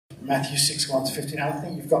Matthew 6, 1 to 15. I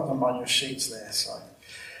think you've got them on your sheets there, so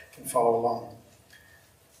you can follow along.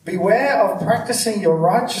 Beware of practicing your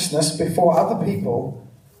righteousness before other people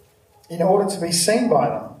in order to be seen by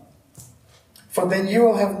them, for then you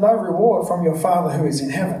will have no reward from your Father who is in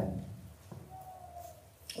heaven.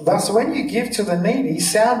 Thus, when you give to the needy,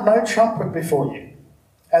 sound no trumpet before you,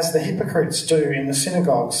 as the hypocrites do in the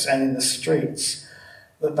synagogues and in the streets,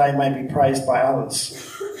 that they may be praised by others.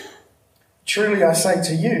 Truly I say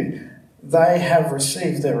to you, they have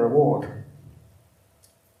received their reward.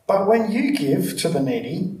 But when you give to the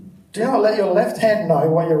needy, do not let your left hand know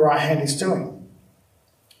what your right hand is doing,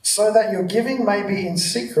 so that your giving may be in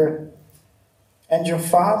secret, and your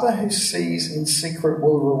Father who sees in secret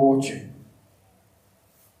will reward you.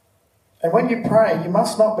 And when you pray, you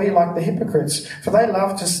must not be like the hypocrites, for they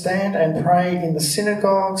love to stand and pray in the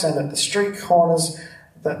synagogues and at the street corners,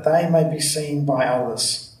 that they may be seen by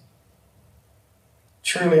others.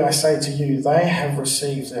 Truly I say to you, they have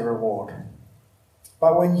received their reward.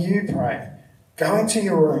 But when you pray, go into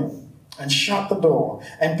your room and shut the door,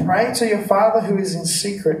 and pray to your Father who is in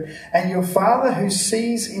secret, and your Father who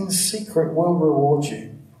sees in secret will reward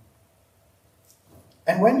you.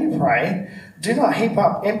 And when you pray, do not heap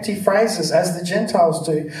up empty phrases as the Gentiles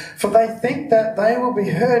do, for they think that they will be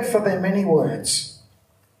heard for their many words.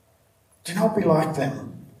 Do not be like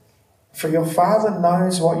them, for your Father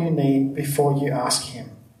knows what you need before you ask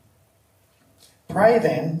him. Pray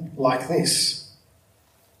then like this: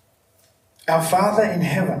 Our Father in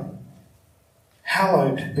heaven,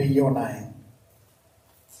 hallowed be your name.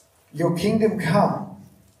 Your kingdom come,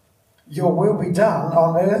 your will be done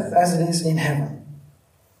on earth as it is in heaven.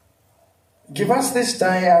 Give us this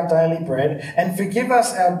day our daily bread, and forgive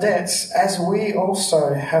us our debts as we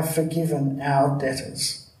also have forgiven our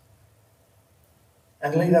debtors.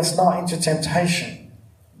 And lead us not into temptation,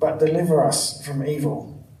 but deliver us from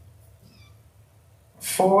evil.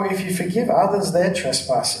 For if you forgive others their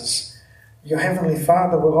trespasses, your heavenly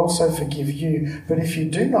Father will also forgive you. But if you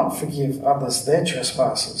do not forgive others their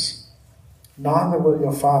trespasses, neither will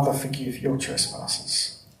your Father forgive your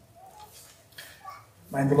trespasses.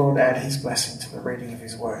 May the Lord add his blessing to the reading of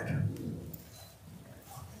his word.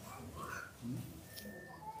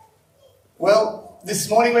 Well, this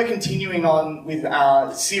morning we're continuing on with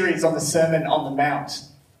our series on the Sermon on the Mount.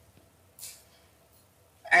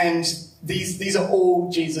 And these are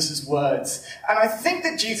all Jesus' words. And I think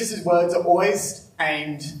that Jesus' words are always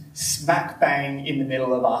aimed smack bang in the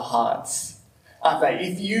middle of our hearts, aren't they?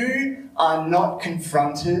 If you are not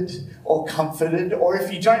confronted or comforted, or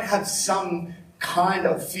if you don't have some kind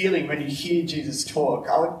of feeling when you hear Jesus talk,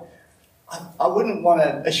 I wouldn't want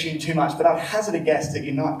to assume too much, but I'd hazard a guess that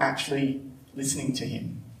you're not actually listening to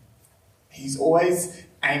him. He's always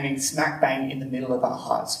aiming smack bang in the middle of our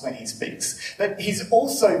hearts when he speaks. But he's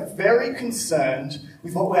also very concerned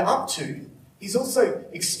with what we're up to. He's also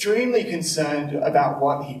extremely concerned about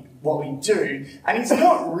what we do, and he's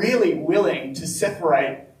not really willing to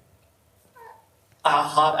separate our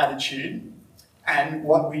heart attitude and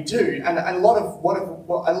what we do. And a lot of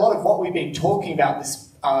what we've been talking about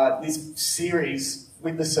this series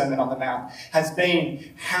with the Sermon on the Mount has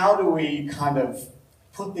been, how do we kind of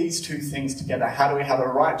put these two things together? How do we have a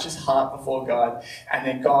righteous heart before God and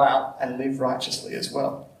then go out and live righteously as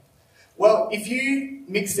well? Well, if you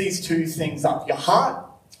mix these two things up, your heart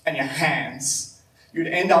and your hands, you'd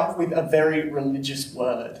end up with a very religious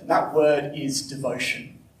word. And that word is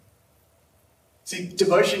devotion. See,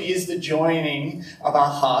 devotion is the joining of our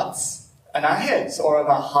hearts and our heads, or of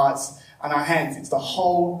our hearts and our hands. It's the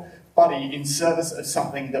whole body in service of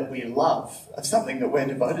something that we love, of something that we're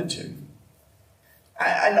devoted to.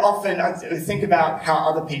 And often I think about how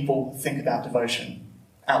other people think about devotion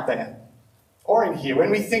out there, or in here. When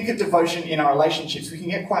we think of devotion in our relationships, we can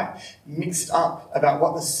get quite mixed up about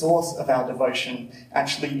what the source of our devotion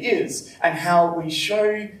actually is and how we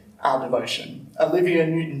show our devotion. Olivia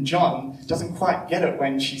Newton-John doesn't quite get it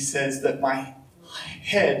when she says that my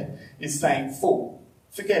head is saying, "Fool,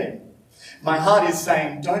 forget him." My heart is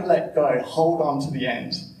saying, "Don't let go, hold on to the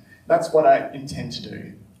end." That's what I intend to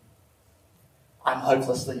do. I'm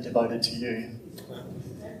hopelessly devoted to you.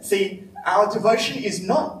 See, our devotion is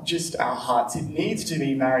not just our hearts. It needs to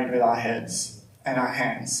be married with our heads and our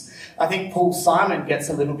hands. I think Paul Simon gets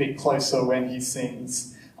a little bit closer when he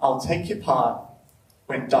sings, "I'll take your part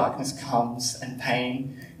when darkness comes and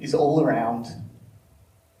pain is all around.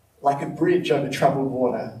 Like a bridge over troubled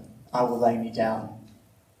water, I will lay me down."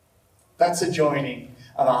 That's a joining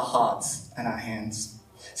of our hearts and our hands.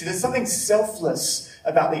 See, there's something selfless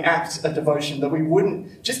about the act of devotion, that we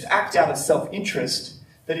wouldn't just act out of self-interest,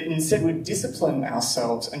 that instead we discipline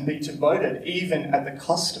ourselves and be devoted even at the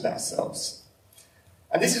cost of ourselves.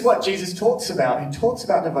 And this is what Jesus talks about. He talks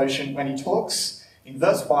about devotion when he talks in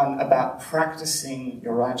verse 1 about practicing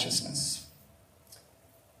your righteousness.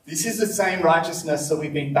 This is the same righteousness that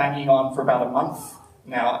we've been banging on for about a month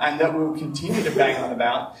now, and that we'll continue to bang on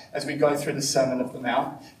about as we go through the Sermon of the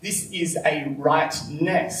Mount. This is a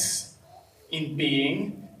rightness in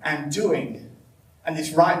being and doing. And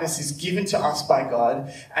this rightness is given to us by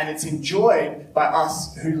God, and it's enjoyed by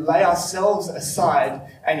us who lay ourselves aside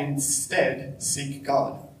and instead seek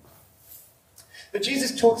God. But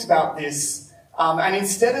Jesus talks about this, and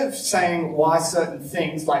instead of saying why certain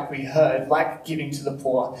things, like we heard, like giving to the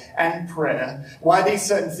poor and prayer, why these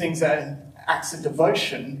certain things are acts of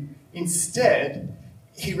devotion, instead,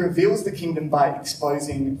 he reveals the kingdom by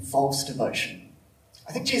exposing false devotion.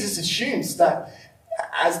 I think Jesus assumes that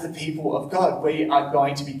as the people of God, we are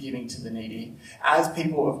going to be giving to the needy. As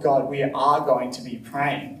people of God, we are going to be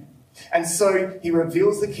praying. And so he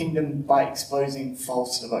reveals the kingdom by exposing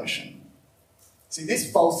false devotion. See,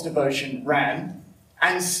 this false devotion ran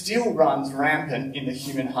and still runs rampant in the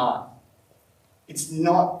human heart. It's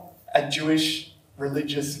not a Jewish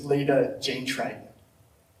religious leader gene trait.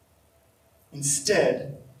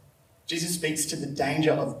 Instead, Jesus speaks to the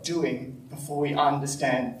danger of doing before we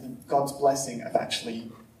understand God's blessing of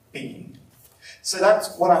actually being. So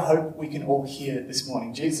that's what I hope we can all hear this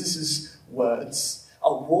morning. Jesus' words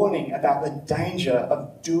are warning about the danger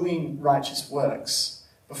of doing righteous works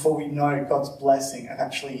before we know God's blessing of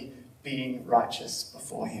actually being righteous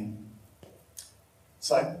before him.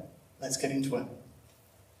 So, let's get into it.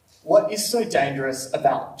 What is so dangerous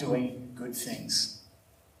about doing good things?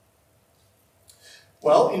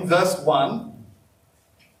 Well, in verse 1,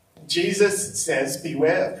 Jesus says,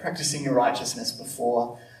 beware of practicing your righteousness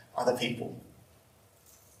before other people.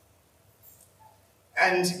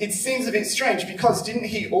 And it seems a bit strange because didn't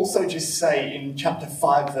he also just say in chapter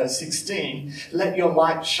 5, verse 16, let your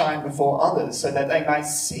light shine before others so that they may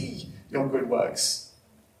see your good works?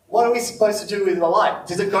 What are we supposed to do with the light?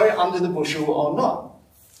 Does it go under the bushel or not?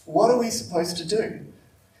 What are we supposed to do?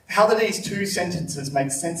 How do these two sentences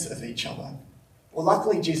make sense of each other? Well,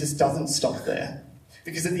 luckily Jesus doesn't stop there,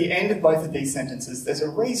 because at the end of both of these sentences, there's a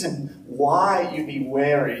reason why you'd be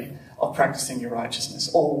wary of practicing your righteousness,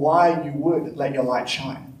 or why you would let your light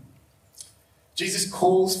shine. Jesus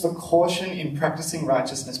calls for caution in practicing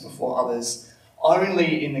righteousness before others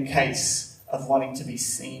only in the case of wanting to be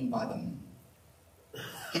seen by them.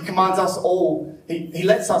 He commands us all, he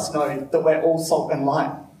lets us know that we're all salt and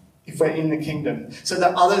light if we're in the kingdom, so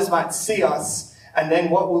that others might see us, and then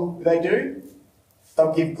what will they do?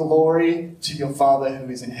 They'll give glory to your Father who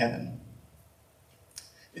is in heaven.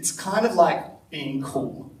 It's kind of like being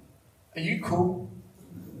cool. Are you cool?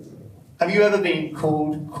 Have you ever been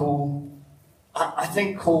called cool? I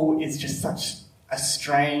think cool is just such a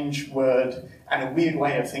strange word and a weird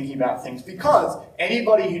way of thinking about things, because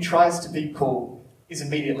anybody who tries to be cool is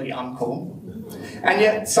immediately uncool. And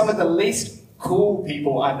yet some of the least cool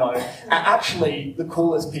people I know are actually the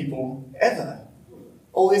coolest people ever.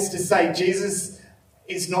 All this to say, Jesus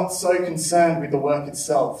is not so concerned with the work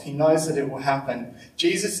itself. He knows that it will happen.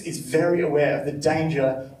 Jesus is very aware of the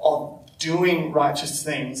danger of doing righteous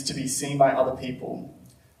things to be seen by other people,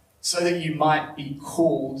 so that you might be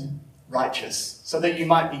called righteous, so that you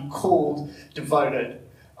might be called devoted.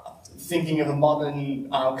 Thinking of a modern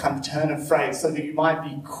kind of turn of phrase, so that you might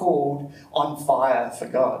be called on fire for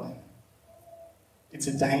God. It's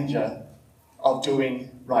a danger of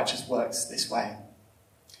doing righteous works this way.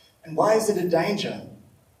 And why is it a danger?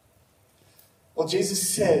 Well, Jesus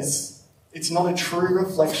says it's not a true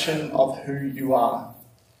reflection of who you are.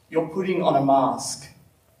 You're putting on a mask,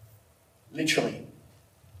 literally.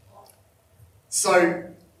 So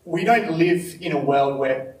we don't live in a world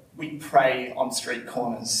where we pray on street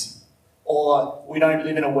corners, or we don't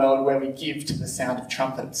live in a world where we give to the sound of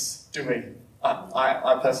trumpets, do we?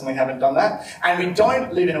 I personally haven't done that. And we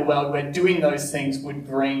don't live in a world where doing those things would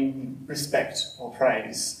bring respect or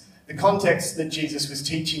praise. The context that Jesus was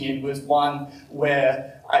teaching in was one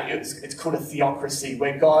where it's called a theocracy,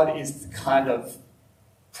 where God is the kind of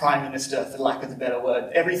prime minister, for lack of a better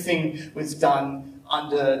word. Everything was done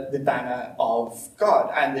under the banner of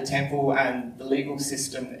God, and the temple and the legal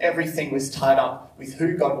system, everything was tied up with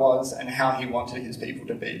who God was and how he wanted his people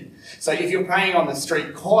to be. So if you're praying on the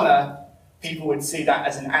street corner, people would see that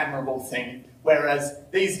as an admirable thing, whereas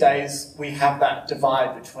these days we have that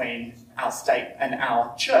divide between our state and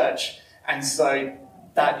our church, and so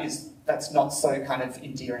that's not so kind of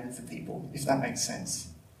endearing for people, if that makes sense.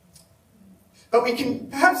 But we can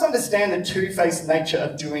perhaps understand the two-faced nature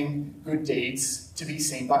of doing good deeds to be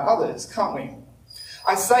seen by others, can't we?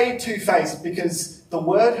 I say two-faced because the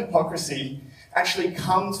word hypocrisy actually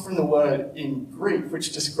comes from the word in Greek,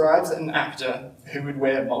 which describes an actor who would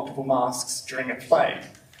wear multiple masks during a play,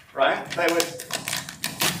 right?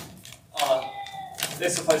 They're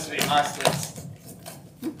supposed to be Icelands.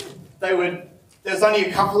 There's only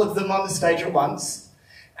a couple of them on the stage at once,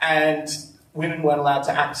 and women weren't allowed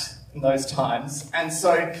to act in those times. And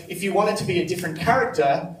so if you wanted to be a different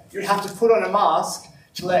character, you'd have to put on a mask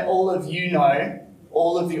to let all of you know,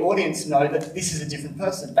 all of the audience know that this is a different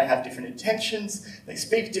person. They have different intentions, they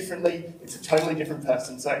speak differently, it's a totally different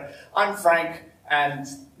person. So I'm Frank, and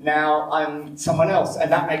now I'm someone else,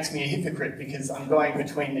 and that makes me a hypocrite because I'm going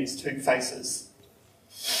between these two faces.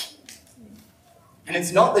 And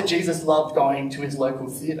it's not that Jesus loved going to his local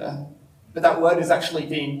theatre, but that word is actually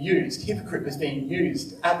being used. Hypocrite was being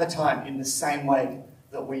used at the time in the same way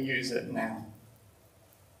that we use it now.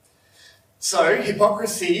 So,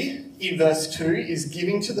 hypocrisy in verse 2 is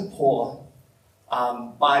giving to the poor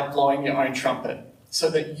by blowing your own trumpet, so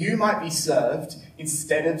that you might be served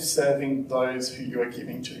instead of serving those who you are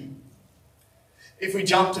giving to. If we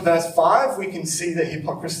jump to verse 5, we can see that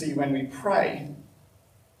hypocrisy when we pray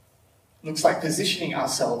looks like positioning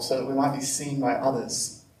ourselves so that we might be seen by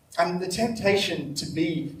others. And the temptation to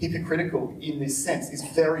be hypocritical in this sense is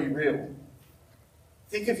very real.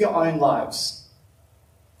 Think of your own lives.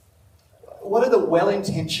 What are the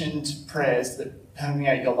well-intentioned prayers that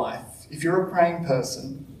permeate your life? If you're a praying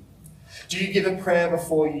person, do you give a prayer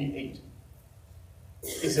before you eat?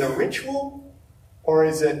 Is it a ritual or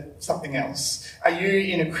is it something else? Are you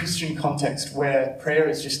in a Christian context where prayer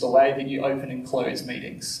is just the way that you open and close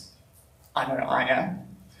meetings? I know I am.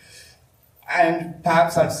 And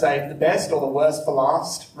perhaps I've saved the best or the worst for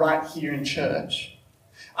last right here in church.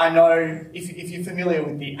 I know if you're familiar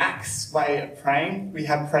with the Acts way of praying, we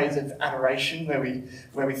have praise of adoration where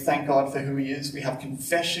we thank God for who he is. We have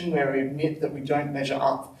confession where we admit that we don't measure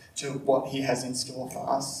up to what he has in store for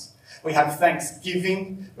us. We have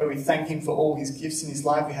thanksgiving where we thank him for all his gifts in his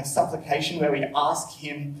life. We have supplication where we ask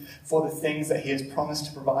him for the things that he has promised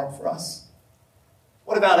to provide for us.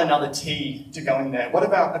 What about another T to go in there? What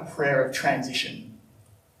about a prayer of transition?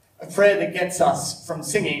 A prayer that gets us from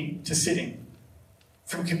singing to sitting,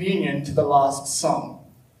 from communion to the last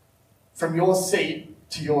song, from your seat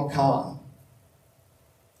to your car.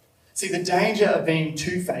 See, the danger of being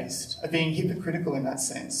two-faced, of being hypocritical in that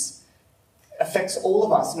sense, affects all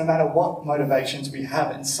of us no matter what motivations we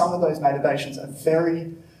have. And some of those motivations are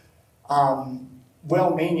very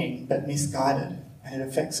well-meaning but misguided, and it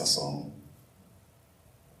affects us all.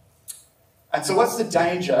 And so what's the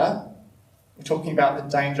danger? We're talking about the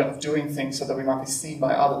danger of doing things so that we might be seen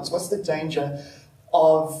by others. What's the danger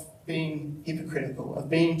of being hypocritical, of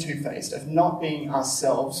being two-faced, of not being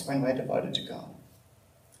ourselves when we're devoted to God?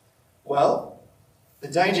 Well, the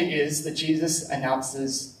danger is that Jesus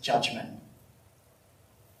announces judgment.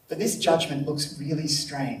 But this judgment looks really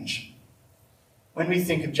strange. When we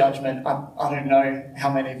think of judgment, I don't know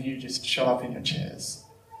how many of you just shut up in your chairs.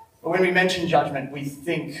 But when we mention judgment, we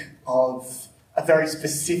think of a very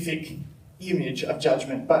specific image of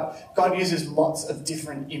judgment. But God uses lots of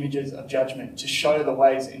different images of judgment to show the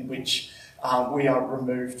ways in which we are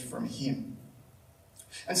removed from him.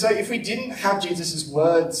 And so if we didn't have Jesus'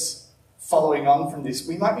 words following on from this,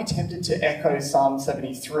 we might be tempted to echo Psalm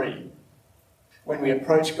 73 when we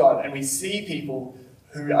approach God and we see people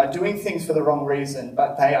who are doing things for the wrong reason,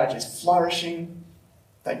 but they are just flourishing,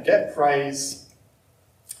 they get praise.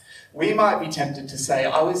 We might be tempted to say,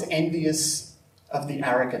 I was envious of the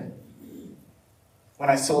arrogant when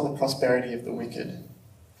I saw the prosperity of the wicked.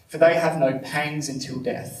 For they have no pangs until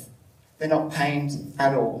death. They're not pained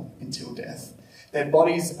at all until death. Their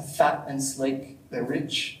bodies are fat and sleek. They're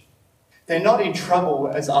rich. They're not in trouble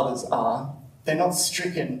as others are. They're not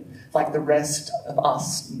stricken like the rest of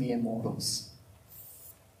us mere mortals.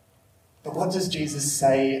 But what does Jesus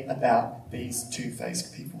say about these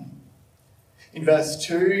two-faced people? In verse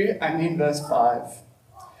 2 and in verse 5,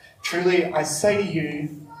 truly I say to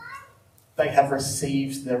you, they have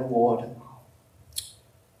received their reward.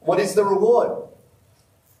 What is the reward?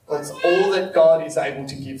 Well, it's all that God is able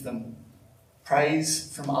to give them.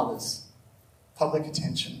 Praise from others. Public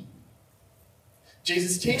attention.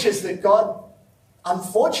 Jesus teaches that God,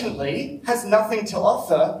 unfortunately, has nothing to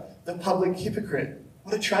offer the public hypocrite.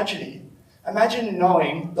 What a tragedy. Imagine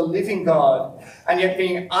knowing the living God and yet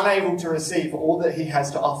being unable to receive all that he has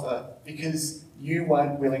to offer because you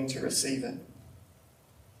weren't willing to receive it.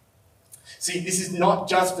 See, this is not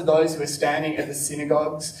just for those who are standing at the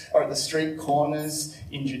synagogues or at the street corners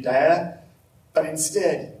in Judea, but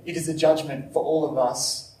instead it is a judgment for all of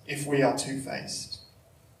us if we are two-faced.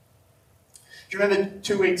 Do you remember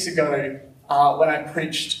 2 weeks ago when I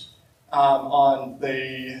preached on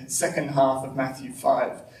the second half of Matthew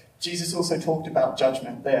 5? Jesus also talked about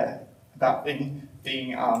judgment there, about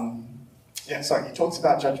he talks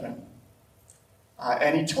about judgment.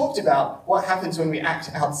 And he talked about what happens when we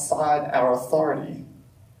act outside our authority,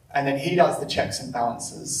 and then he does the checks and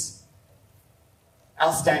balances.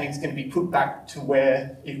 Our standing is going to be put back to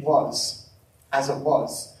where it was, as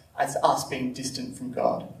us being distant from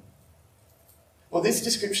God. Well, this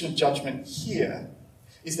description of judgment here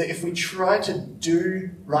is that if we try to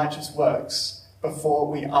do righteous works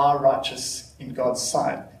before we are righteous in God's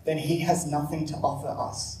sight, then he has nothing to offer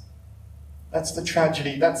us. That's the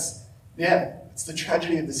tragedy. It's the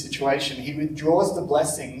tragedy of the situation. He withdraws the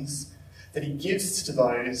blessings that he gives to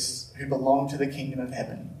those who belong to the kingdom of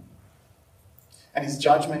heaven. And his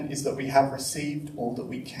judgment is that we have received all that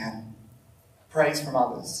we can. Praise from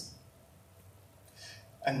others.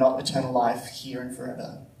 And not eternal life here and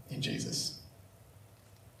forever in Jesus.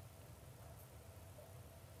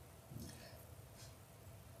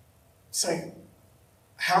 So,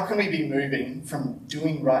 how can we be moving from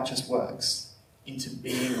doing righteous works into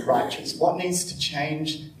being righteous? What needs to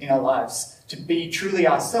change in our lives to be truly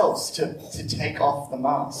ourselves, to take off the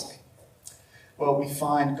mask? Well, we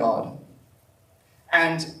find God.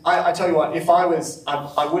 And I tell you what, if I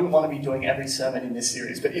wouldn't want to be doing every sermon in this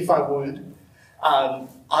series, but if I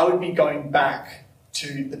would be going back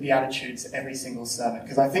to the Beatitudes every single sermon,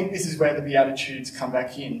 because I think this is where the Beatitudes come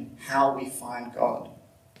back in, how we find God.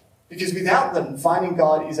 Because without them, finding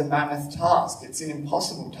God is a mammoth task. It's an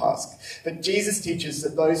impossible task. But Jesus teaches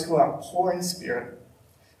that those who are poor in spirit,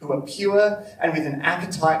 who are pure and with an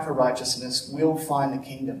appetite for righteousness, will find the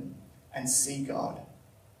kingdom and see God.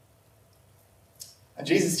 And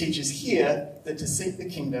Jesus teaches here that to seek the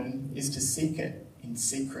kingdom is to seek it in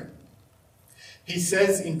secret. He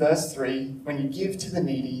says in verse 3, when you give to the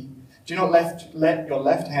needy, do not let your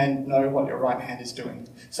left hand know what your right hand is doing,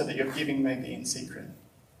 so that your giving may be in secret.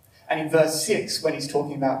 And in verse 6, when he's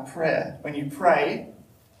talking about prayer, when you pray,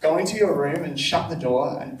 go into your room and shut the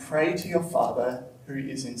door and pray to your Father who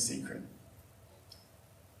is in secret.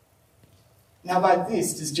 Now by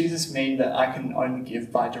this, does Jesus mean that I can only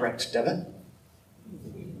give by direct debit?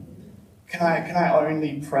 Can I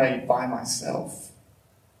only pray by myself?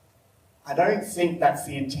 I don't think that's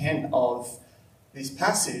the intent of this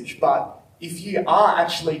passage, but if you are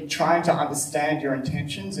actually trying to understand your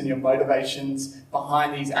intentions and your motivations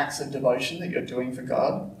behind these acts of devotion that you're doing for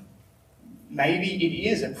God, maybe it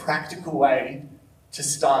is a practical way to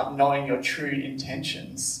start knowing your true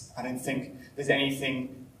intentions. I don't think there's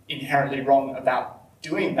anything inherently wrong about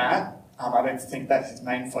doing that. I don't think that's its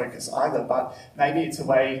main focus either, but maybe it's a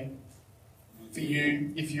way for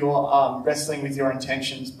you, if you're wrestling with your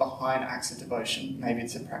intentions behind acts of devotion, maybe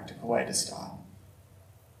it's a practical way to start.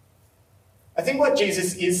 I think what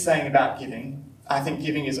Jesus is saying about giving, I think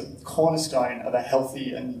giving is a cornerstone of a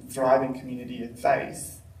healthy and thriving community of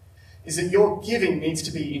faith, is that your giving needs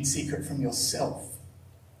to be in secret from yourself.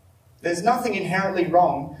 There's nothing inherently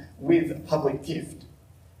wrong with a public gift,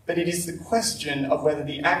 but it is the question of whether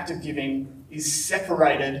the act of giving is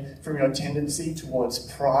separated from your tendency towards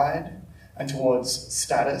pride and towards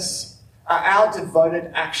status. Are our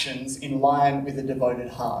devoted actions in line with a devoted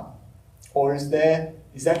heart? Or is there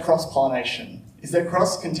cross-pollination? Is there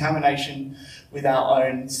cross-contamination with our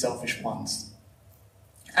own selfish ones?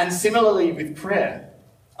 And similarly with prayer,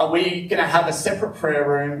 are we going to have a separate prayer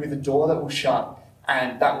room with a door that will shut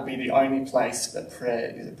and that will be the only place that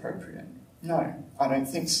prayer is appropriate? No, I don't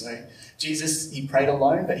think so. Jesus, he prayed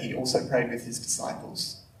alone, but he also prayed with his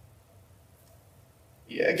disciples.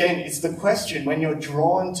 Again, it's the question, when you're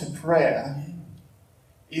drawn to prayer,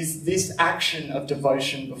 is this action of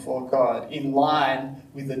devotion before God in line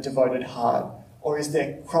with a devoted heart? Or is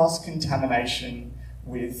there cross-contamination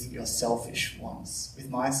with your selfish wants, with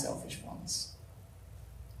my selfish wants?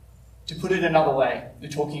 To put it another way, we're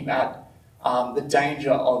talking about the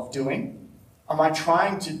danger of doing. Am I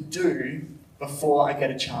trying to do before I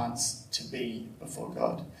get a chance to be before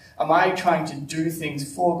God? Am I trying to do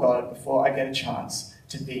things for God before I get a chance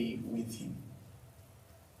to be with him?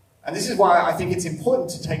 And this is why I think it's important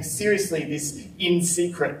to take seriously this in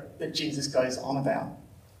secret that Jesus goes on about.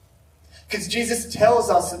 Because Jesus tells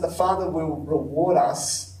us that the Father will reward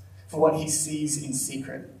us for what he sees in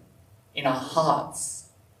secret, in our hearts,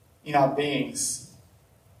 in our beings.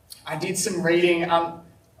 I did some reading. I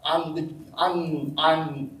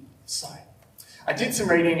did some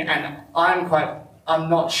reading, and I'm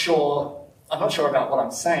not sure about what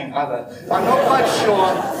I'm saying either. I'm not quite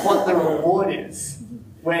sure what the reward is.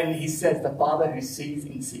 when he says, the Father who sees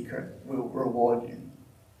in secret will reward you.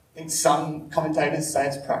 I think some commentators say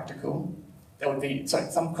it's practical.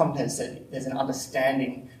 Some commentators say there's an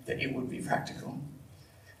understanding that it would be practical.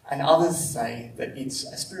 And others say that it's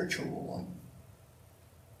a spiritual reward.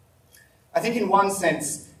 I think in one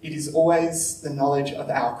sense, it is always the knowledge of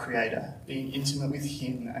our Creator, being intimate with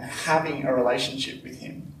Him and having a relationship with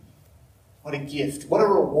Him. What a gift, what a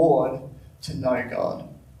reward to know God.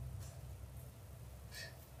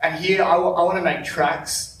 And here I want to make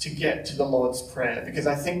tracks to get to the Lord's Prayer, because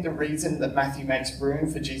I think the reason that Matthew makes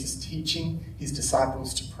room for Jesus teaching his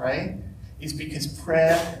disciples to pray is because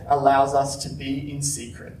prayer allows us to be in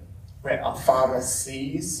secret, where our Father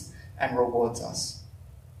sees and rewards us.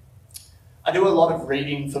 I do a lot of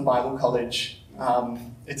reading for Bible college.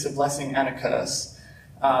 It's a blessing and a curse.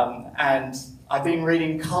 And I've been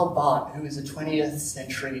reading Karl Barth, who is a turn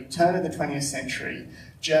of the 20th century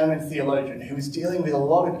German theologian who was dealing with a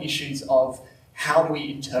lot of issues of how do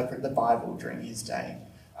we interpret the Bible during his day.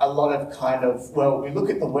 A lot of we look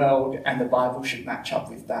at the world and the Bible should match up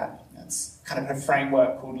with that. That's kind of a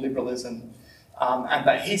framework called liberalism.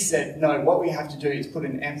 But he said, no, what we have to do is put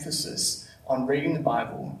an emphasis on reading the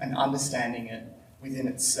Bible and understanding it within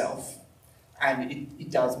itself. And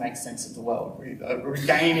it does make sense of the world. We're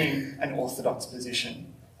regaining an orthodox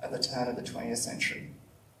position at the turn of the 20th century.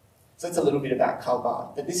 So that's a little bit about Karl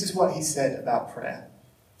Barth. But this is what he said about prayer.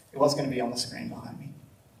 It was going to be on the screen behind me.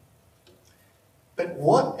 But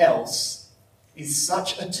what else is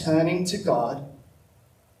such a turning to God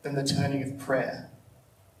than the turning of prayer?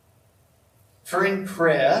 For in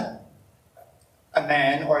prayer, a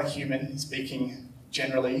man or a human, speaking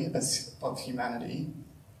generally of humanity,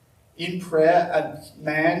 in prayer, a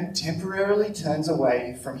man temporarily turns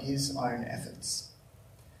away from his own efforts.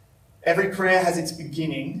 Every prayer has its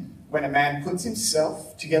beginning when a man puts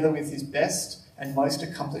himself, together with his best and most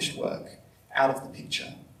accomplished work, out of the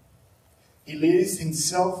picture. He leaves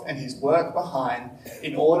himself and his work behind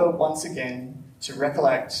in order once again to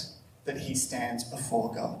recollect that he stands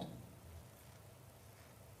before God.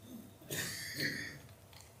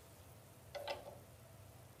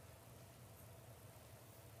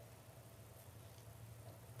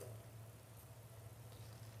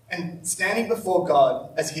 And standing before God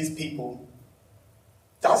as his people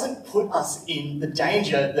doesn't put us in the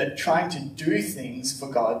danger that trying to do things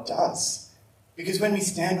for God does. Because when we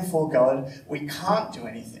stand before God, we can't do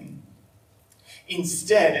anything.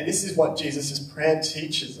 Instead, and this is what Jesus' prayer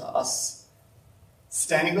teaches us,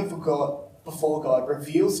 standing before God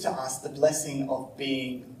reveals to us the blessing of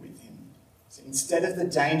being with him. So instead of the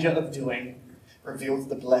danger of doing, reveals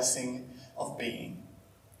the blessing of being.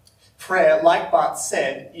 Prayer, like Barth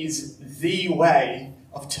said, is the way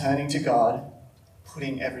of turning to God,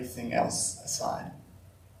 putting everything else aside.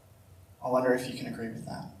 I wonder if you can agree with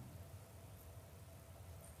that.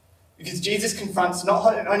 Because Jesus confronts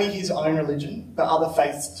not only his own religion, but other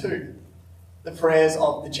faiths too. The prayers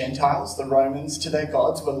of the Gentiles, the Romans, to their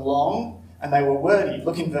gods were long and they were wordy.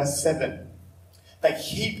 Look in verse 7. They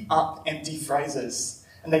heap up empty phrases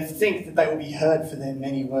and they think that they will be heard for their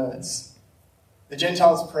many words. The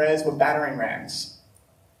Gentiles' prayers were battering rams,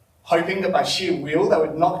 hoping that by sheer will they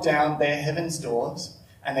would knock down their heaven's doors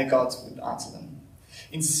and their gods would answer them.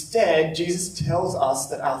 Instead, Jesus tells us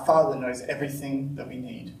that our Father knows everything that we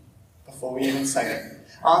need before we even say it.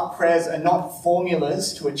 Our prayers are not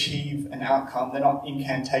formulas to achieve an outcome. They're not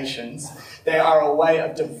incantations. They are a way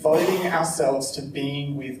of devoting ourselves to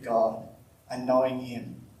being with God and knowing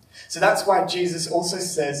him. So that's why Jesus also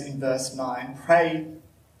says in verse 9, pray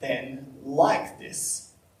then like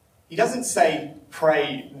this. He doesn't say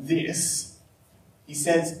pray this. He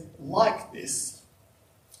says like this.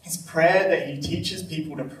 His prayer that he teaches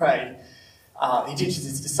people to pray, he teaches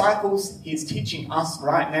his disciples, he is teaching us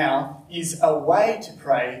right now, is a way to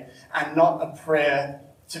pray and not a prayer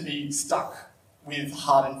to be stuck with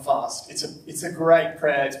hard and fast. It's a great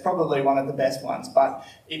prayer. It's probably one of the best ones, but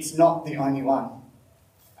it's not the only one.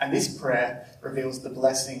 And this prayer reveals the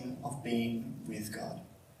blessing of being with God.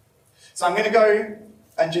 So I'm going to go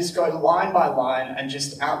and just go line by line and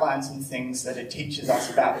just outline some things that it teaches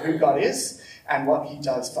us about who God is and what he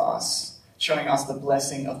does for us, showing us the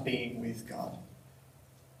blessing of being with God.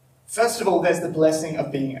 First of all, there's the blessing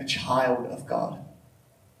of being a child of God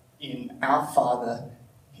in our Father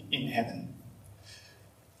in heaven.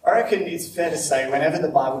 I reckon it's fair to say whenever the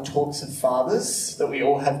Bible talks of fathers, that we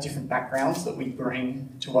all have different backgrounds that we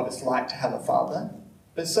bring to what it's like to have a father,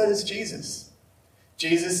 but so does Jesus.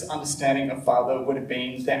 Jesus' understanding of father would have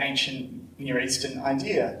been the ancient Near Eastern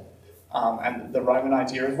idea, and the Roman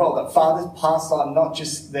idea as well, that fathers pass on not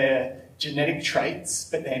just their genetic traits,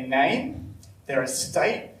 but their name, their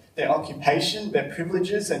estate, their occupation, their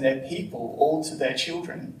privileges, and their people, all to their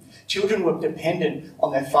children. Children were dependent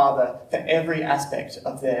on their father for every aspect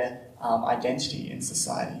of their identity in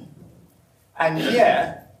society. And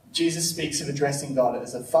here, Jesus speaks of addressing God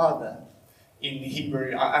as a father. In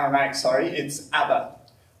Aramaic, it's Abba,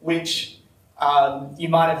 which you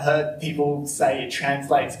might have heard people say it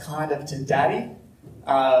translates kind of to daddy,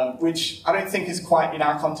 which I don't think is quite in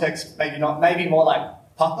our context, maybe not, maybe more like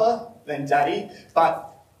papa than daddy, but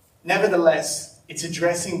nevertheless, it's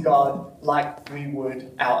addressing God like we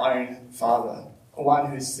would our own father,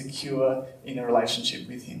 one who's secure in a relationship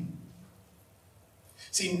with him.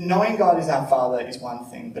 See, knowing God is our Father is one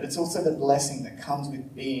thing, but it's also the blessing that comes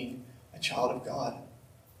with being a child of God.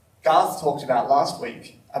 Garth talked about last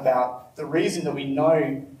week about the reason that we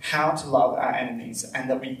know how to love our enemies and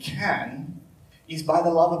that we can is by the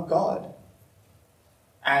love of God.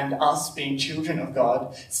 And us being children of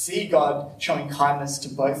God, see God showing kindness to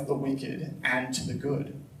both the wicked and to the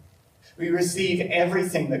good. We receive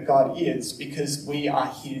everything that God is because we are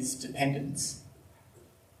his dependents.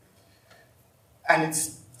 And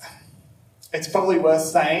it's probably worth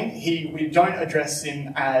saying, we don't address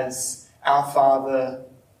him as our Father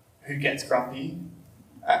who gets grumpy,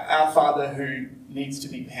 our Father who needs to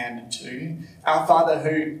be pandered to, our Father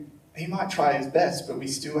who, he might try his best, but we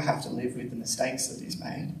still have to live with the mistakes that he's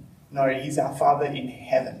made. No, he's our Father in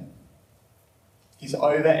heaven. He's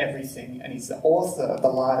over everything, and he's the author of the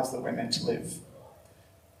lives that we're meant to live.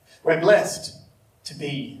 We're blessed to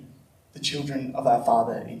be the children of our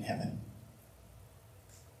Father in heaven.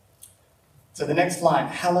 So the next line,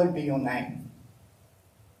 hallowed be your name.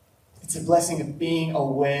 It's a blessing of being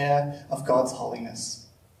aware of God's holiness.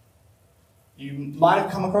 You might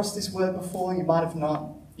have come across this word before, you might have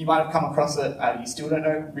not. You might have come across it, you still don't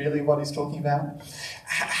know really what he's talking about.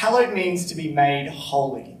 Hallowed means to be made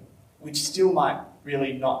holy, which still might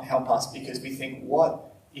really not help us because we think,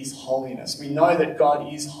 what is holiness? We know that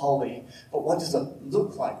God is holy, but what does it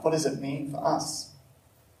look like? What does it mean for us?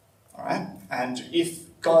 All right? And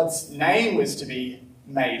if God's name was to be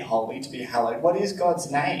made holy, to be hallowed, what is God's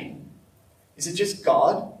name? Is it just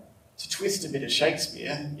God? To twist a bit of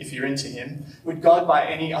Shakespeare, if you're into him, would God by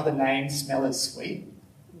any other name smell as sweet?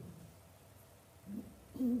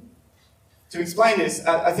 To explain this,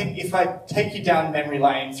 I think if I take you down memory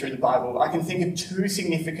lane through the Bible, I can think of two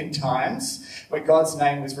significant times where God's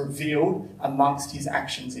name was revealed amongst his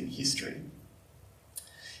actions in history.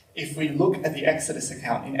 If we look at the Exodus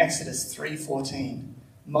account, in Exodus 3:14,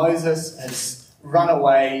 Moses has run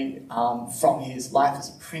away from his life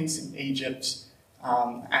as a prince in Egypt,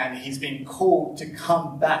 and he's been called to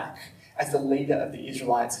come back as the leader of the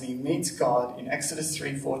Israelites, and he meets God in Exodus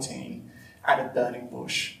 3:14 at a burning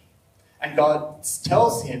bush. And God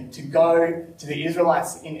tells him to go to the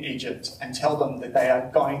Israelites in Egypt and tell them that they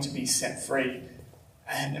are going to be set free.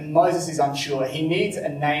 And Moses is unsure. He needs a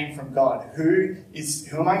name from God. Who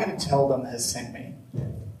am I going to tell them has sent me?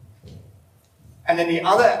 And then the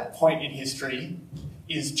other point in history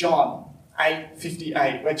is John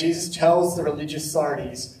 8:58, where Jesus tells the religious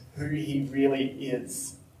authorities who he really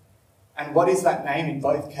is. And what is that name in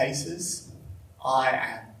both cases? I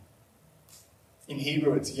am. In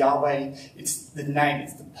Hebrew, it's Yahweh. It's the name.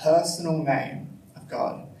 It's the personal name of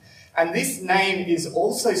God. And this name is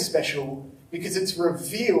also special because it's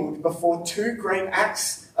revealed before two great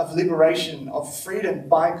acts of liberation, of freedom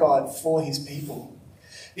by God for his people.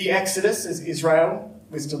 The Exodus, as Israel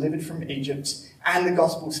was delivered from Egypt, and the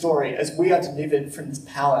gospel story, as we are delivered from the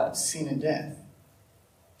power of sin and death.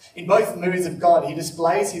 In both moves of God, he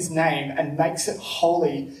displays his name and makes it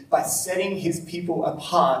holy by setting his people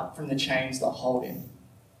apart from the chains that hold him.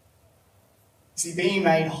 See, being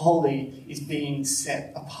made holy is being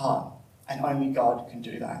set apart, and only God can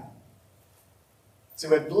do that. So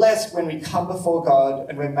we're blessed when we come before God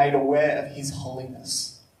and we're made aware of his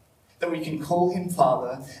holiness, that we can call him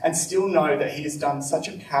Father and still know that he has done such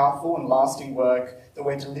a powerful and lasting work that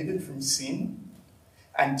we're delivered from sin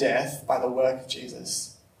and death by the work of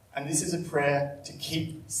Jesus. And this is a prayer to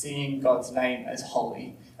keep seeing God's name as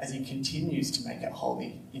holy as he continues to make it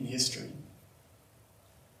holy in history.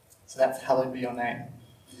 So that's hallowed be your name.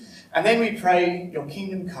 And then we pray, your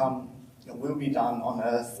kingdom come, your will be done on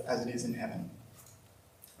earth as it is in heaven.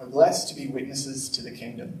 We're blessed to be witnesses to the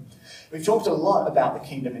kingdom. We've talked a lot about the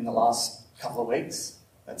kingdom in the last couple of weeks.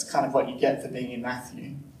 That's kind of what you get for being in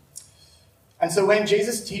Matthew. And so when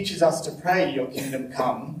Jesus teaches us to pray, your kingdom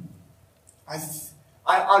come,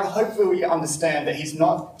 I'd hopefully understand that he's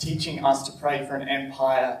not teaching us to pray for an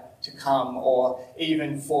empire to come or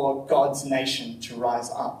even for God's nation to rise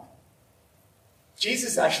up.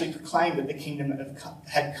 Jesus actually proclaimed that the kingdom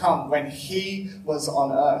had come when he was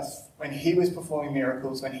on earth, when he was performing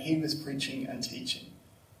miracles, when he was preaching and teaching.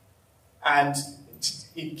 And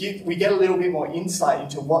we get a little bit more insight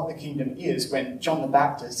into what the kingdom is when John the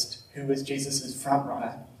Baptist, who was Jesus' front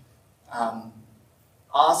runner,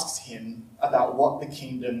 asks him about what the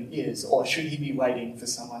kingdom is, or should he be waiting for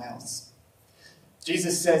someone else.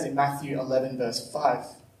 Jesus says in Matthew 11 verse 5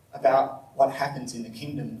 about what happens in the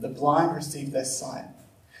kingdom. The blind receive their sight,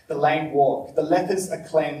 the lame walk, the lepers are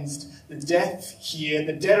cleansed, the deaf hear,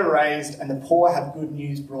 the dead are raised, and the poor have good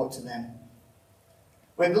news brought to them.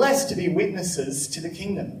 We're blessed to be witnesses to the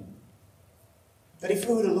kingdom. But if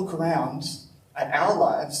we were to look around at our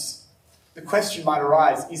lives, the question might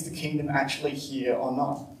arise, is the kingdom actually here or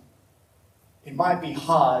not? It might be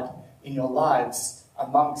hard in your lives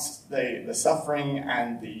amongst the suffering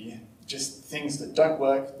and the just things that don't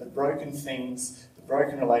work, the broken things, the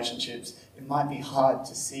broken relationships. It might be hard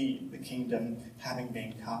to see the kingdom having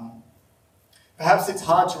been come. Perhaps it's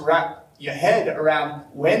hard to wrap your head around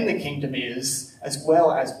when the kingdom is, as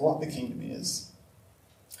well as what the kingdom is.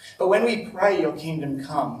 But when we pray, your kingdom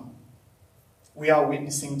come, we are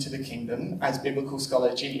witnessing to the kingdom, as biblical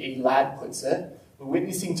scholar G.E. Ladd puts it. We're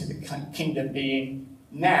witnessing to the kingdom being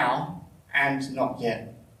now and not yet.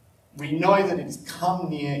 We know that it has come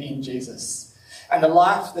near in Jesus. And the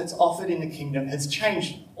life that's offered in the kingdom has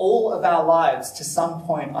changed all of our lives to some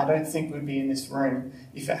point. I don't think we'd be in this room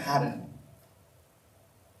if it hadn't.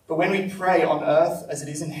 But when we pray on earth as it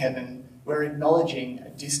is in heaven, we're acknowledging a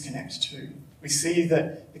disconnect too. We see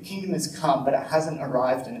that the kingdom has come, but it hasn't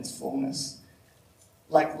arrived in its fullness.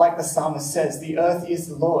 Like the psalmist says, the earth is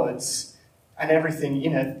the Lord's and everything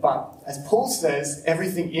in it. But as Paul says,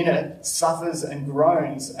 everything in it suffers and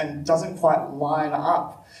groans and doesn't quite line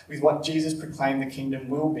up with what Jesus proclaimed the kingdom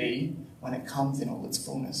will be when it comes in all its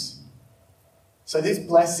fullness. So the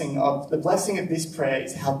blessing of this prayer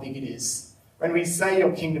is how big it is. When we say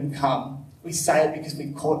your kingdom come, we say it because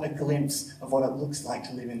we've caught a glimpse of what it looks like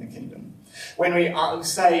to live in the kingdom. When we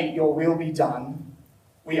say your will be done,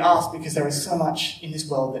 we ask because there is so much in this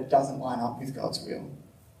world that doesn't line up with God's will.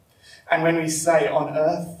 And when we say on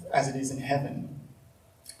earth as it is in heaven,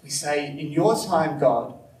 we say, in your time,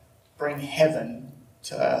 God, bring heaven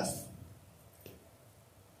to earth.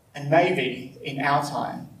 And maybe in our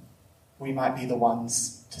time, we might be the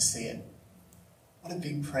ones to see it. What a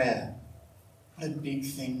big prayer. What a big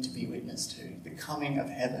thing to be witness to. The coming of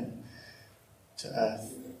heaven to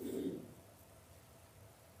earth.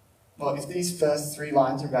 Well, if these first 3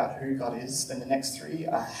 lines are about who God is, then the next 3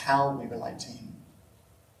 are how we relate to him.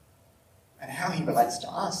 And how he relates to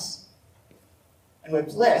us. And we're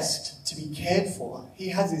blessed to be cared for. He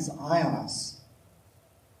has his eye on us.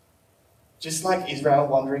 Just like Israel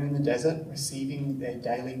wandering in the desert, receiving their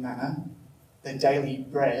daily manna, their daily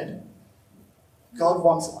bread, God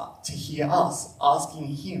wants to hear us asking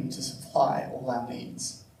him to supply all our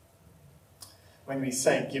needs. When we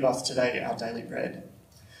say, give us today our daily bread.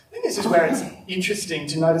 I think this is where it's interesting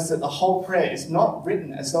to notice that the whole prayer is not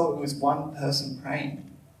written as though it was one person praying.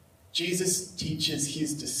 Jesus teaches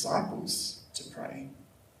his disciples to pray.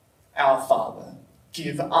 Our Father,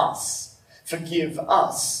 give us, forgive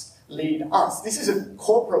us, lead us. This is a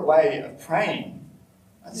corporate way of praying.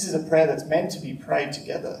 This is a prayer that's meant to be prayed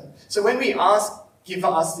together. So when we ask, give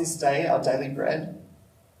us this day our daily bread,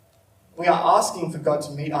 we are asking for God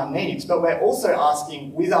to meet our needs, but we're also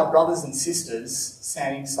asking with our brothers and sisters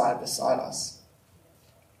standing side by side us.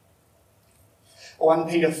 1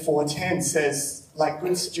 Peter 4:10 says, like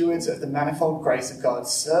good stewards of the manifold grace of God,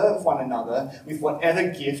 serve one another with whatever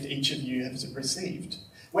gift each of you has received.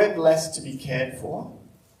 We're blessed to be cared for,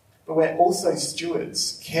 but we're also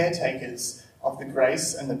stewards, caretakers of the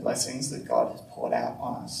grace and the blessings that God has poured out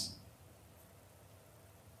on us.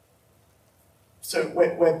 So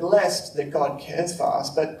we're blessed that God cares for us,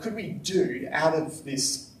 but could we do out of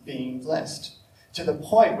this being blessed to the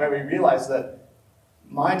point where we realise that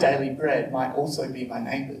my daily bread might also be my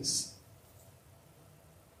neighbour's?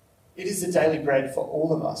 It is the daily bread for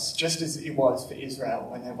all of us, just as it was for Israel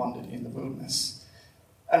when they wandered in the wilderness.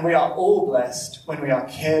 And we are all blessed when we are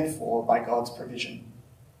cared for by God's provision.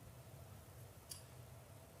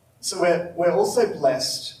 So we're also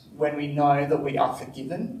blessed when we know that we are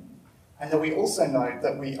forgiven and that we also know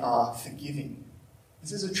that we are forgiving.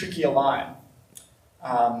 This is a trickier line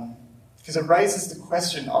because it raises the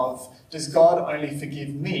question of, does God only forgive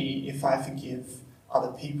me if I forgive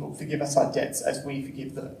other people, forgive us our debts as we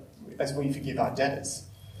forgive our debtors?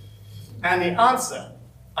 And the answer,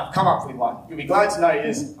 I've come up with one, you'll be glad to know,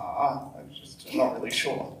 is I'm just not really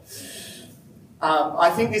sure. I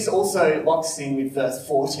think this also locks in with verse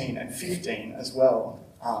 14 and 15 as well,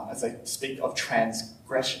 as they speak of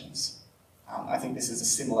transgressions. I think this is a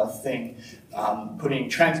similar thing. Putting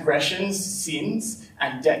transgressions, sins,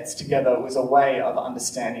 and debts together was a way of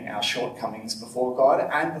understanding our shortcomings before God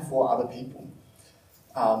and before other people.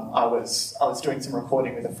 I was doing some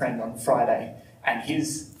recording with a friend on Friday, and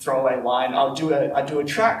his throwaway line, I do a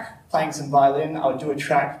track, playing some violin, I would do a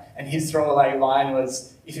track, and his throwaway line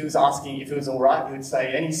was, if he was asking if it was all right, he would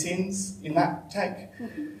say, "Any sins in that take?"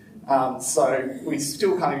 So we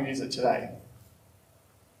still kind of use it today.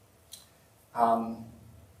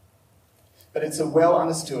 But it's a well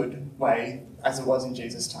understood way, as it was in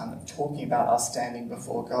Jesus' time, of talking about us standing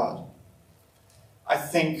before God. I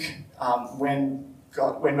think when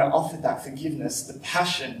we're offered that forgiveness, the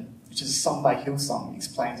Passion, which is a song by Hillsong,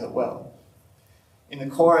 explains it well. In the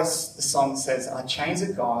chorus, the song says, "Our chains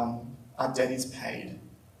are gone, our debt is paid.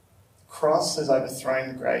 The cross has overthrown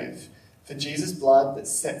the grave. For Jesus' blood that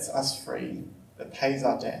sets us free, that pays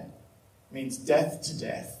our debt, means death to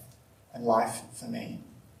death and life for me."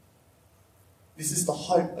 This is the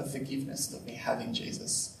hope of forgiveness that we have in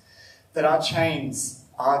Jesus, that our chains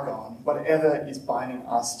are gone, whatever is binding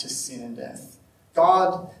us to sin and death.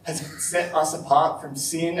 God has set us apart from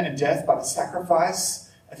sin and death by the sacrifice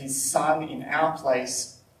of his Son in our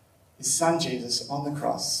place, his Son Jesus on the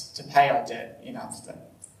cross, to pay our debt in our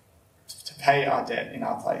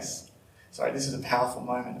place. Sorry, this is a powerful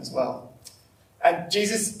moment as well. And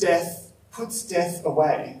Jesus' death puts death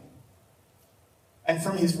away. And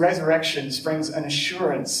from his resurrection springs an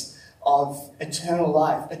assurance of eternal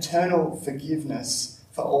life, eternal forgiveness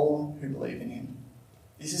for all who believe in him.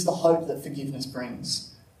 This is the hope that forgiveness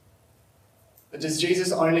brings. But does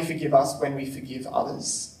Jesus only forgive us when we forgive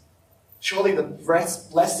others? Surely the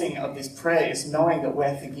blessing of this prayer is knowing that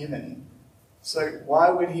we're forgiven. So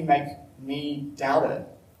why would he make me doubt it?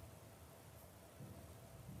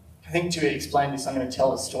 I think to explain this, I'm going to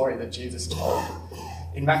tell a story that Jesus told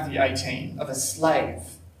in Matthew 18 of a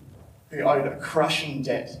slave who owed a crushing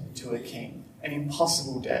debt to a king, an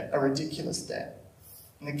impossible debt, a ridiculous debt.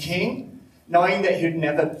 And the king, knowing that he would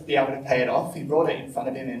never be able to pay it off, he brought it in front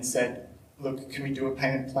of him and said, "Look, can we do a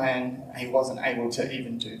payment plan?" He wasn't able to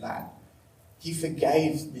even do that. He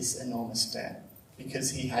forgave this enormous debt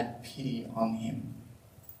because he had pity on him.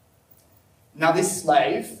 Now this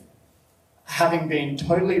slave, having been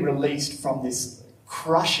totally released from this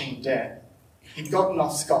crushing debt, he'd gotten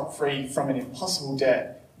off scot-free from an impossible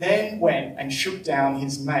debt, then went and shook down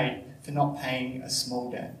his mate for not paying a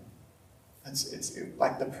small debt. It's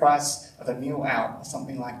like the price of a meal out or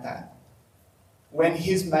something like that. When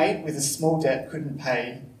his mate with a small debt couldn't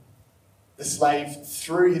pay, the slave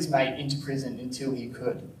threw his mate into prison until he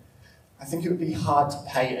could. I think it would be hard to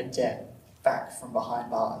pay a debt back from behind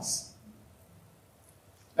bars.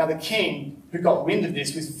 Now the king, who got wind of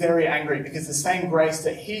this, was very angry because the same grace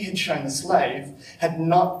that he had shown the slave had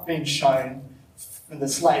not been shown from the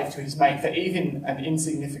slave to his mate for even an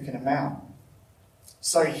insignificant amount.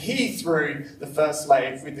 So he threw the first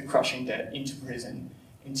slave with the crushing debt into prison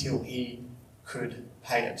until he could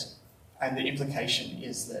pay it. And the implication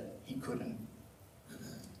is that he couldn't.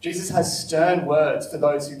 Jesus has stern words for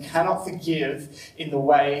those who cannot forgive in the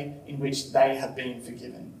way in which they have been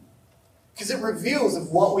forgiven. Because it reveals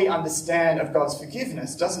of what we understand of God's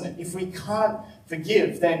forgiveness, doesn't it? If we can't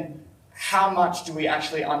forgive, then how much do we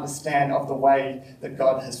actually understand of the way that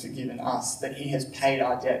God has forgiven us, that he has paid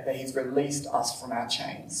our debt, that he's released us from our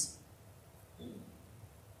chains?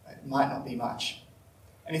 It might not be much.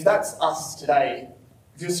 And if that's us today,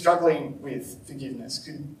 if you're struggling with forgiveness,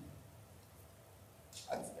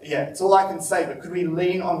 it's all I can say, but could we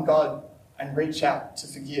lean on God and reach out to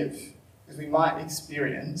forgive? Because we might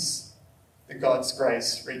experience that God's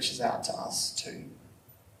grace reaches out to us too.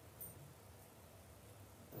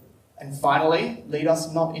 And finally, lead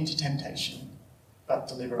us not into temptation, but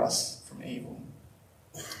deliver us from evil.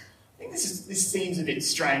 I think this seems a bit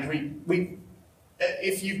strange. We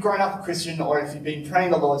if you've grown up a Christian or if you've been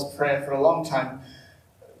praying the Lord's Prayer for a long time,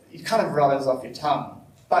 it kind of rolls off your tongue.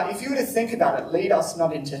 But if you were to think about it, lead us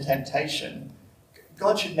not into temptation,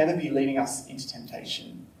 God should never be leading us into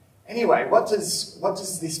temptation. Anyway, what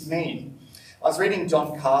does this mean? I was reading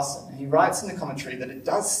John Carson, and he writes in the commentary that it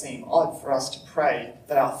does seem odd for us to pray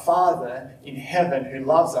that our Father in heaven, who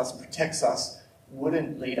loves us and protects us,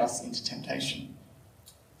 wouldn't lead us into temptation.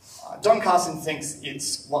 John Carson thinks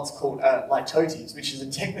it's what's called litotes, which is a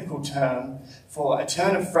technical term for a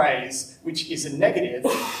turn of phrase which is a negative,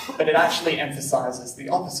 but it actually emphasises the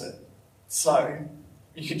opposite. So,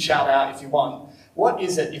 you can shout out if you want, what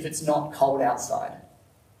is it if it's not cold outside?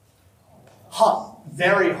 Hot.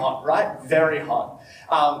 Very hot, right? Very hot.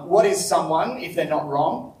 What is someone if they're not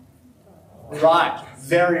wrong? Right.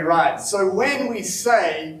 Very right. So when we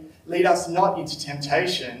say, lead us not into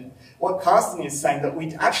temptation, what Carsten is saying that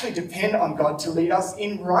we actually depend on God to lead us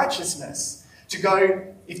in righteousness. To go,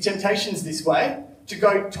 if temptation's this way, to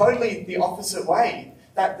go totally the opposite way.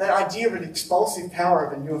 That idea of an expulsive power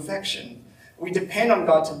of a new affection. We depend on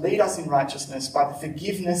God to lead us in righteousness by the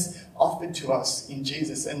forgiveness offered to us in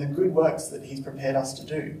Jesus and the good works that he's prepared us to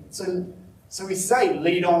do. So we say,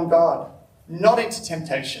 lead on God, not into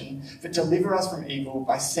temptation, but deliver us from evil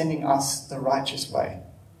by sending us the righteous way.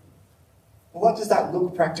 Well, what does that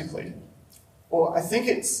look practically? Well, I think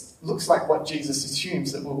it looks like what Jesus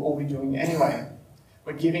assumes that we'll all be doing anyway.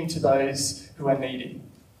 We're giving to those who are needy.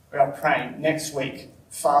 We are praying next week,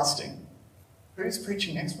 fasting. Who's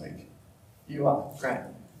preaching next week? You are. Great.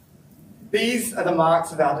 These are the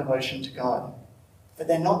marks of our devotion to God. But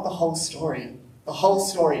they're not the whole story. The whole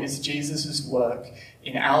story is Jesus' work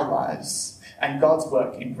in our lives and God's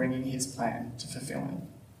work in bringing his plan to fulfillment.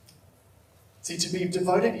 See, to be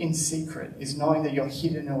devoted in secret is knowing that you're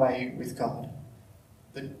hidden away with God,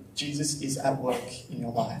 that Jesus is at work in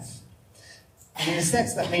your life. And in a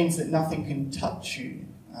sense, that means that nothing can touch you,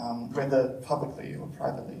 whether publicly or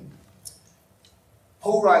privately.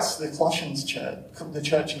 Paul writes to the Colossians church, the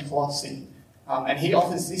church in Colossae, and he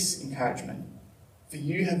offers this encouragement. For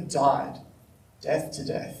you have died, death to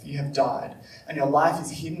death, you have died, and your life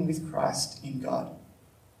is hidden with Christ in God.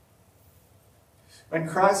 When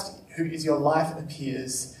Christ, who is your life,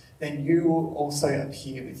 appears, then you will also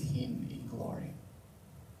appear with him in glory.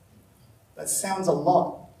 That sounds a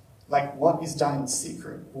lot like what is done in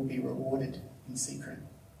secret will be rewarded in secret.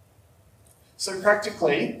 So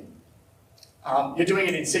practically, you're doing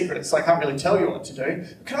it in secret, so I can't really tell you what to do.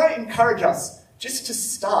 But can I encourage us just to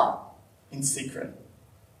start in secret?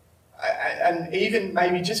 And even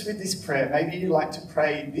maybe just with this prayer, maybe you'd like to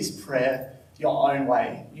pray this prayer your own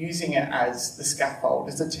way, using it as the scaffold,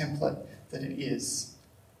 as the template that it is.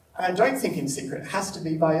 And I don't think in secret it has to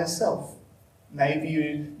be by yourself. Maybe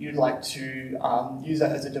you'd like to use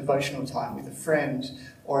that as a devotional time with a friend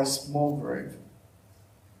or a small group.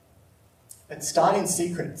 But start in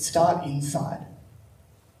secret, start inside.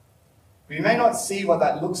 We may not see what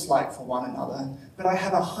that looks like for one another, but I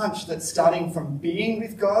have a hunch that starting from being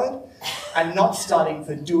with God and not starting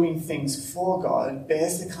for doing things for God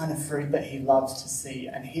bears the kind of fruit that he loves to see,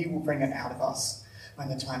 and he will bring it out of us when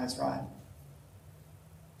the time is right.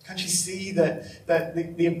 Can't you see that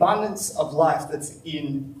the abundance of life that's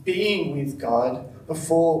in being with God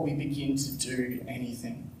before we begin to do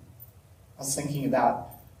anything? I was thinking about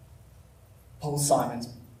Paul Simon's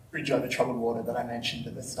Bridge Over Troubled Water that I mentioned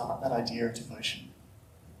at the start, that idea of devotion.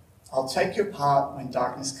 I'll take your part when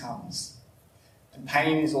darkness comes and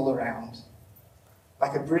pain is all around.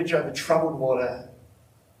 Like a bridge over troubled water,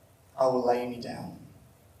 I will lay me down.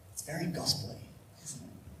 It's very gospel-y, isn't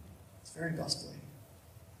it? It's very gospel-y.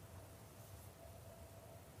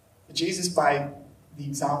 But Jesus, by the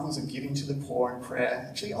examples of giving to the poor and prayer,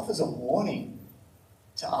 actually offers a warning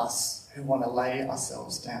to us who want to lay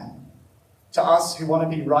ourselves down. To us who want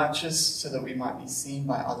to be righteous so that we might be seen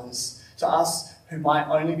by others. To us who might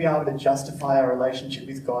only be able to justify our relationship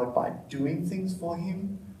with God by doing things for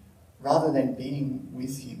him rather than being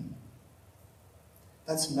with him.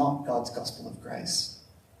 That's not God's gospel of grace.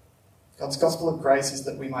 God's gospel of grace is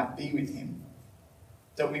that we might be with him,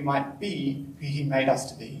 that we might be who he made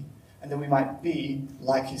us to be, and that we might be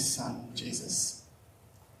like his son, Jesus.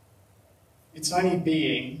 It's only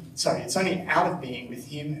out of being with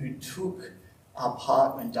him who took our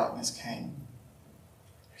part when darkness came,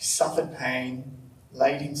 who suffered pain,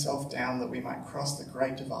 laid himself down that we might cross the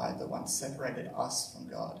great divide that once separated us from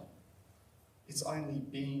God. It's only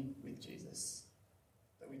being with Jesus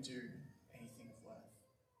that we do